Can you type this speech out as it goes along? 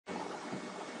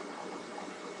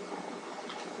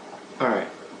Alright,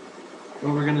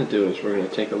 what we're going to do is we're going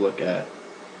to take a look at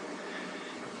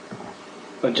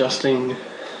adjusting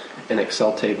an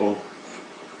Excel table,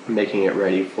 making it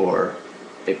ready for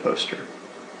a poster.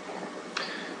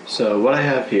 So what I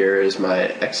have here is my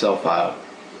Excel file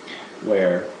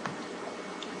where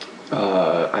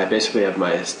I basically have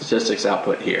my statistics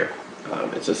output here.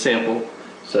 It's a sample,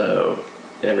 so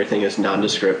everything is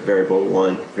nondescript, variable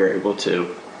 1, variable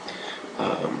 2.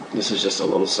 This is just a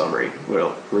little summary.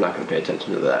 We're not going to pay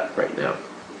attention to that right now.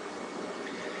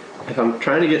 If I'm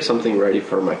trying to get something ready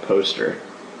for my poster,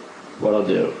 what I'll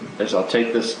do is I'll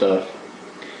take this stuff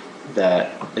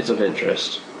that is of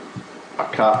interest,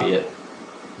 I'll copy it,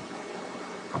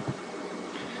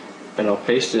 and I'll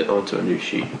paste it onto a new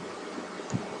sheet.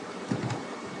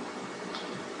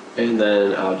 And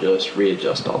then I'll just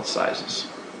readjust all the sizes.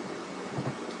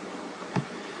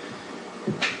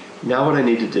 Now what I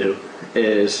need to do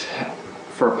is,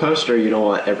 for a poster you don't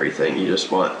want everything, you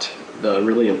just want the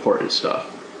really important stuff.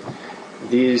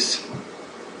 These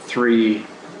three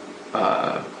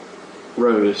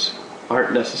rows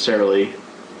aren't necessarily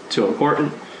too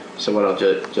important, so what I'll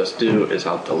just do is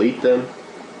I'll delete them,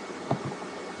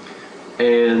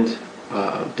 and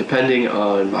depending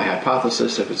on my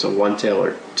hypothesis, if it's a one-tail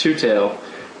or two-tail,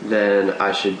 then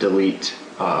I should delete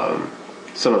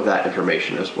some of that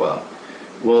information as well.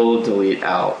 We'll delete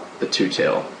out the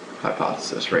two-tail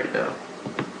hypothesis right now.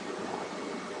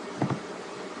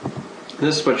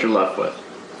 This is what you're left with.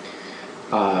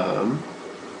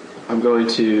 I'm going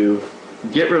to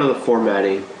get rid of the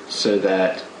formatting so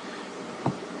that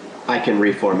I can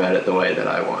reformat it the way that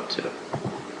I want to.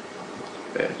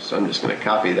 Okay, so I'm just going to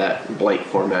copy that blank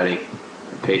formatting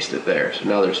and paste it there. So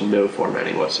now there's no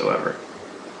formatting whatsoever.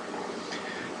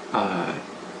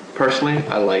 Personally,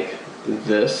 I like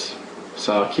this,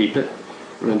 so I'll keep it.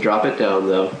 I'm going to drop it down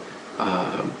though.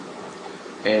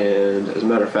 And as a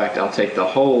matter of fact, I'll take the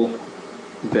whole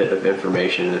bit of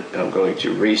information and I'm going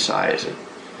to resize it.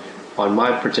 On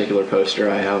my particular poster,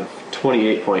 I have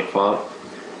 28-point font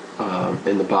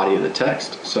in the body of the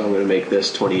text, so I'm going to make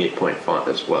this 28-point font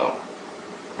as well.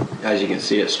 As you can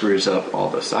see, it screws up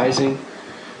all the sizing,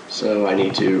 so I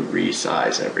need to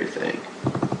resize everything.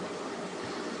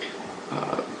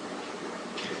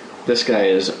 This guy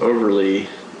is overly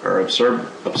or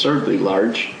absurdly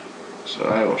large, so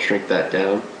I will shrink that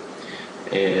down,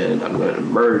 and I'm going to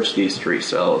merge these three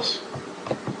cells.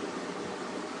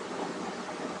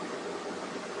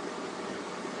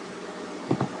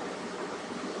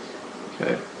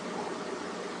 Okay.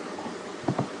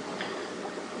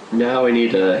 Now we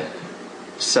need to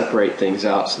separate things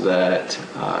out so that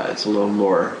it's a little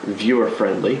more viewer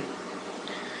friendly.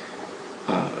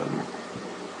 I'm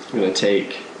going to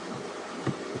take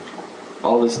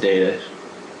all this data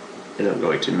and I'm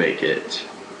going to make it,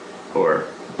 or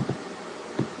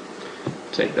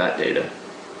take that data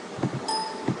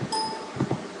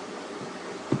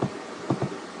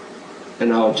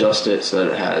and I'll adjust it so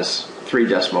that it has 3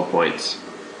 decimal points.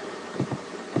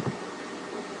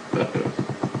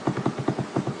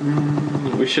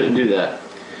 We shouldn't do that.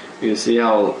 You can see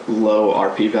how low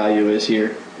our p-value is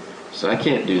here, so I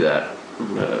can't do that.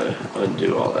 I'm going to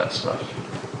undo all that stuff.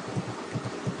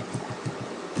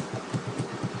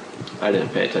 I didn't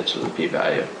pay attention to the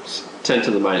p-value. It's 10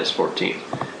 to the minus 14.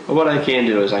 But what I can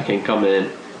do is I can come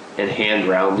in and hand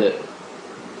round it.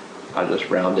 I'll just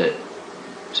round it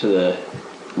to the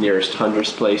nearest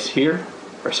hundredths place here,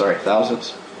 or sorry,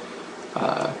 thousandths.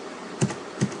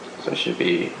 So it should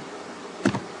be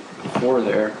 4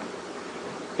 there,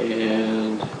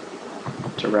 and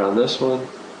to round this one,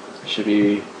 it should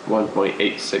be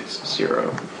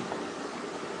 1.860.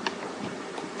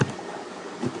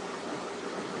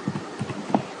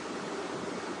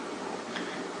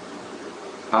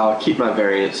 I'll keep my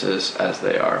variances as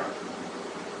they are.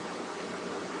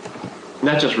 And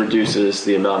that just reduces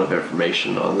the amount of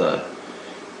information on the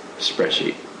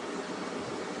spreadsheet.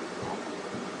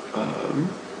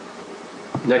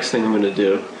 Next thing I'm going to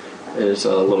do is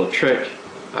a little trick.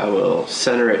 I will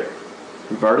center it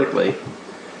vertically.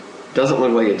 Doesn't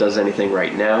look like it does anything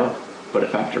right now, but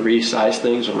if I have to resize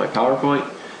things with my PowerPoint,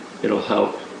 it'll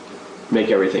help make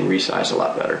everything resize a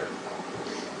lot better.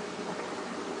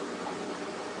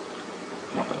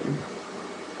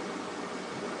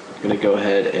 I'm going to go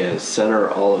ahead and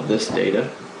center all of this data.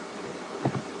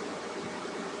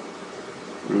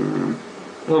 I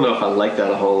don't know if I like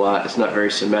that a whole lot. It's not very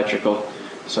symmetrical,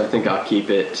 so I think I'll keep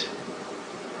it.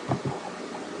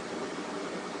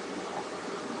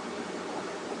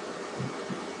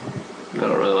 I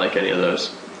don't really like any of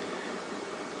those.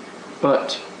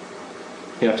 But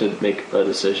you have to make a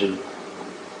decision.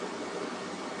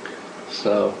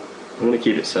 So I'm going to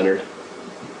keep it centered.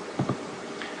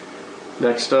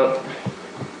 Next up,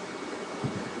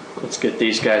 let's get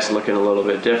these guys looking a little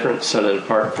bit different. Set it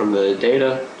apart from the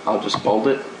data. I'll just bold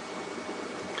it.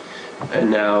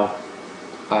 And now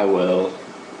I will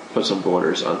put some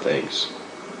borders on things.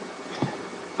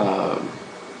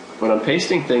 When I'm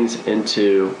pasting things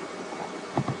into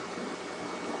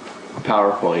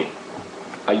PowerPoint,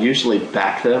 I usually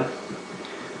back them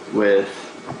with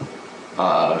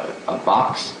a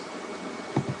box.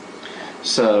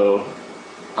 So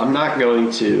I'm not going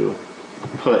to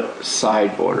put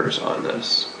side borders on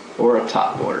this, or a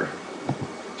top border,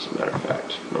 as a matter of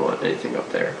fact. I don't want anything up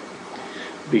there,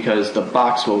 because the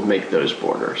box will make those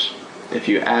borders. If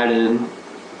you add in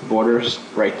borders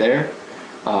right there,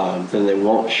 then they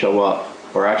won't show up,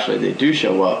 or actually they do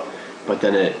show up, but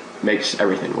then it makes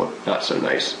everything look not so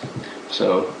nice.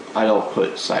 So I don't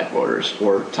put side borders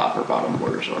or top or bottom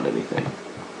borders on anything.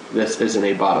 This isn't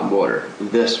a bottom border.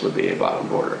 This would be a bottom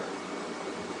border.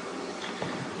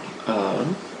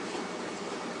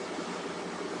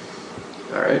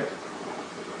 Alright,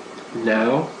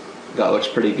 now that looks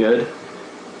pretty good.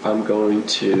 I'm going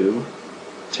to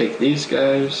take these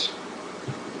guys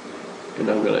and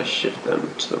I'm going to shift them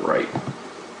to the right.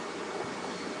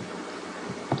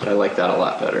 I like that a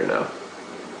lot better now.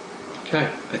 Okay,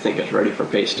 I think it's ready for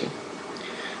pasting.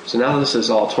 So now this is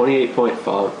all 28-point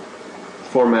font,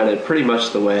 formatted pretty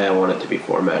much the way I want it to be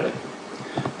formatted.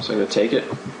 So I'm going to take it,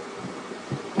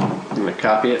 I'm going to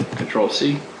copy it,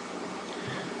 Control-C,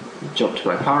 jump to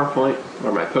my PowerPoint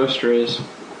where my poster is,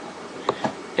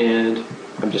 and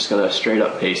I'm just going to straight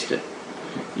up paste it.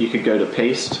 You could go to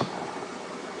paste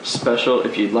special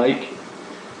if you'd like,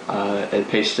 and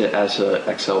paste it as an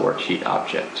Excel worksheet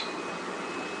object.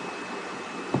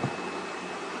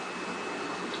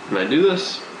 When I do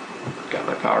this, I've got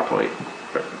my PowerPoint,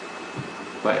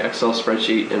 my Excel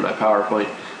spreadsheet in my PowerPoint.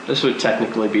 This would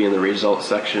technically be in the results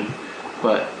section,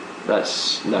 but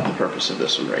that's not the purpose of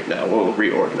this one right now. We'll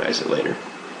reorganize it later.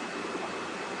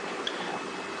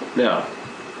 Now,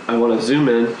 I want to zoom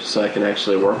in so I can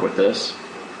actually work with this.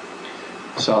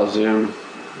 So I'll zoom,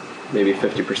 maybe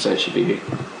 50% should be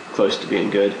close to being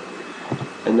good.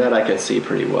 And that I can see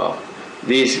pretty well.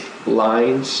 These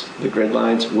lines, the grid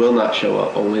lines, will not show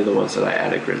up, only the ones that I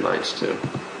added grid lines to.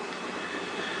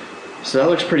 So that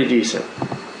looks pretty decent.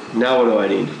 Now what do I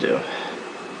need to do?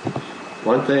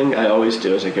 One thing I always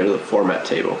do is I go to the format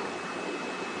table.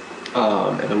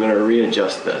 And I'm going to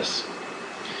readjust this.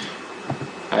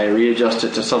 I readjust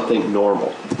it to something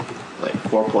normal, like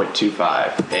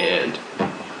 4.25, and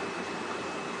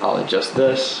I'll adjust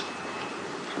this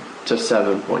to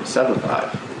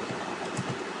 7.75.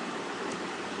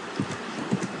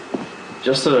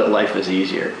 Just so that life is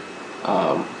easier.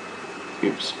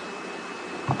 Oops.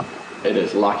 It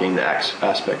is locking the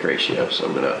aspect ratio, so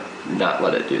I'm going to not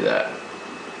let it do that.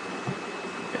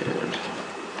 And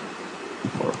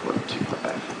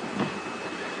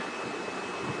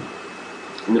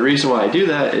 4.25. And the reason why I do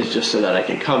that is just so that I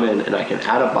can come in and I can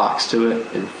add a box to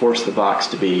it and force the box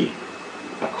to be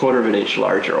 1/4 of an inch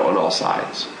larger on all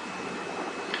sides.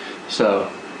 So,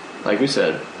 like we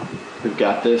said, we've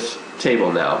got this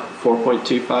table now,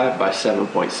 4.25 by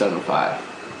 7.75.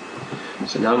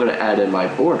 So now I'm going to add in my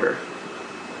border.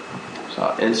 So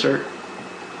I'll insert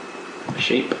a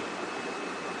shape,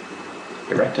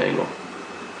 a rectangle.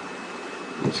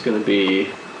 It's going to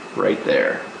be right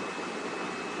there.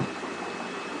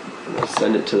 I'm going to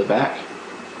send it to the back.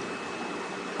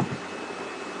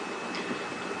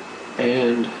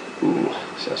 And, ooh,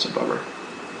 so that's a bummer.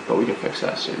 But we can fix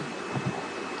that soon.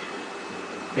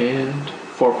 And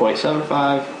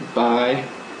 4.75 by,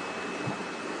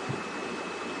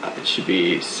 it should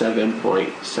be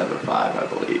 7.75, I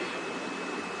believe.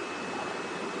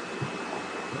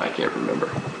 I can't remember.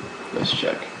 Let's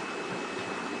check.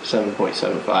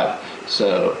 7.75.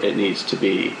 So it needs to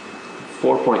be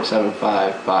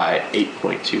 4.75 by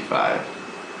 8.25.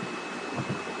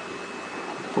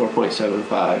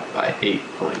 4.75 by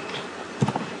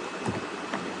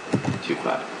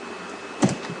 8.25.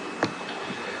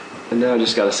 And now I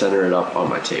just got to center it up on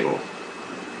my table.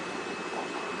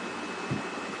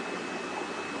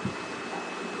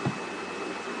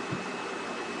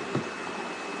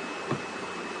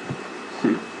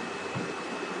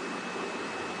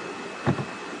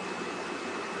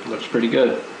 Looks pretty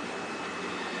good.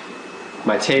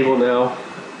 My table now,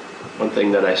 one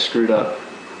thing that I screwed up,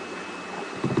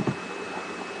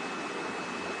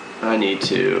 I need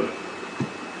to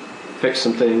fix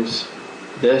some things.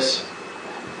 This,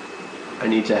 I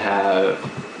need to have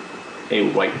a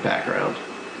white background.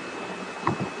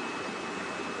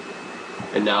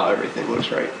 And now everything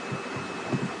looks right.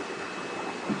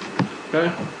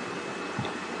 Okay.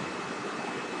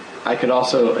 I could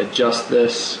also adjust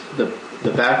this, the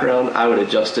background, I would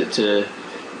adjust it to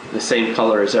the same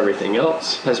color as everything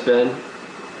else has been.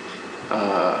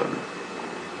 I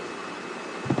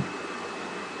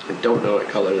don't know what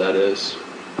color that is.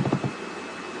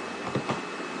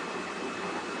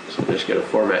 So just go to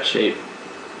format shape.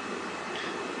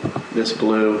 This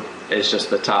blue is just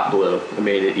the top blue. I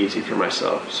made it easy for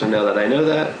myself. So now that I know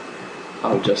that,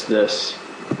 I'll adjust this.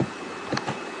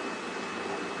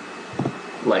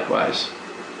 Likewise.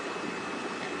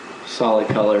 Solid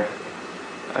color.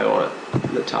 I want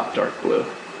the top dark blue.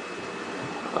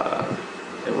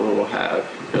 And we will have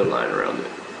no line around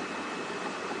it.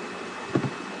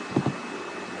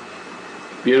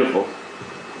 Beautiful.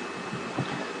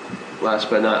 Last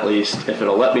but not least, if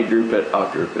it'll let me group it,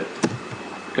 I'll group it.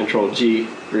 Control G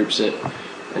groups it,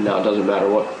 and now it doesn't matter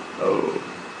what. Oh.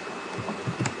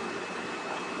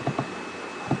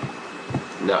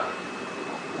 No.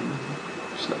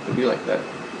 It's not going to be like that.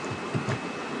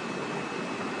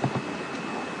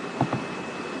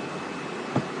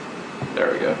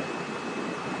 There we go.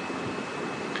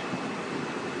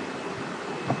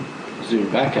 Zoom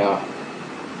back out.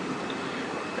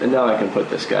 And now I can put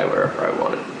this guy wherever I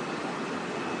want it.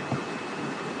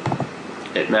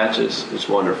 It matches. It's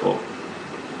wonderful.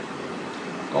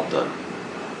 All done.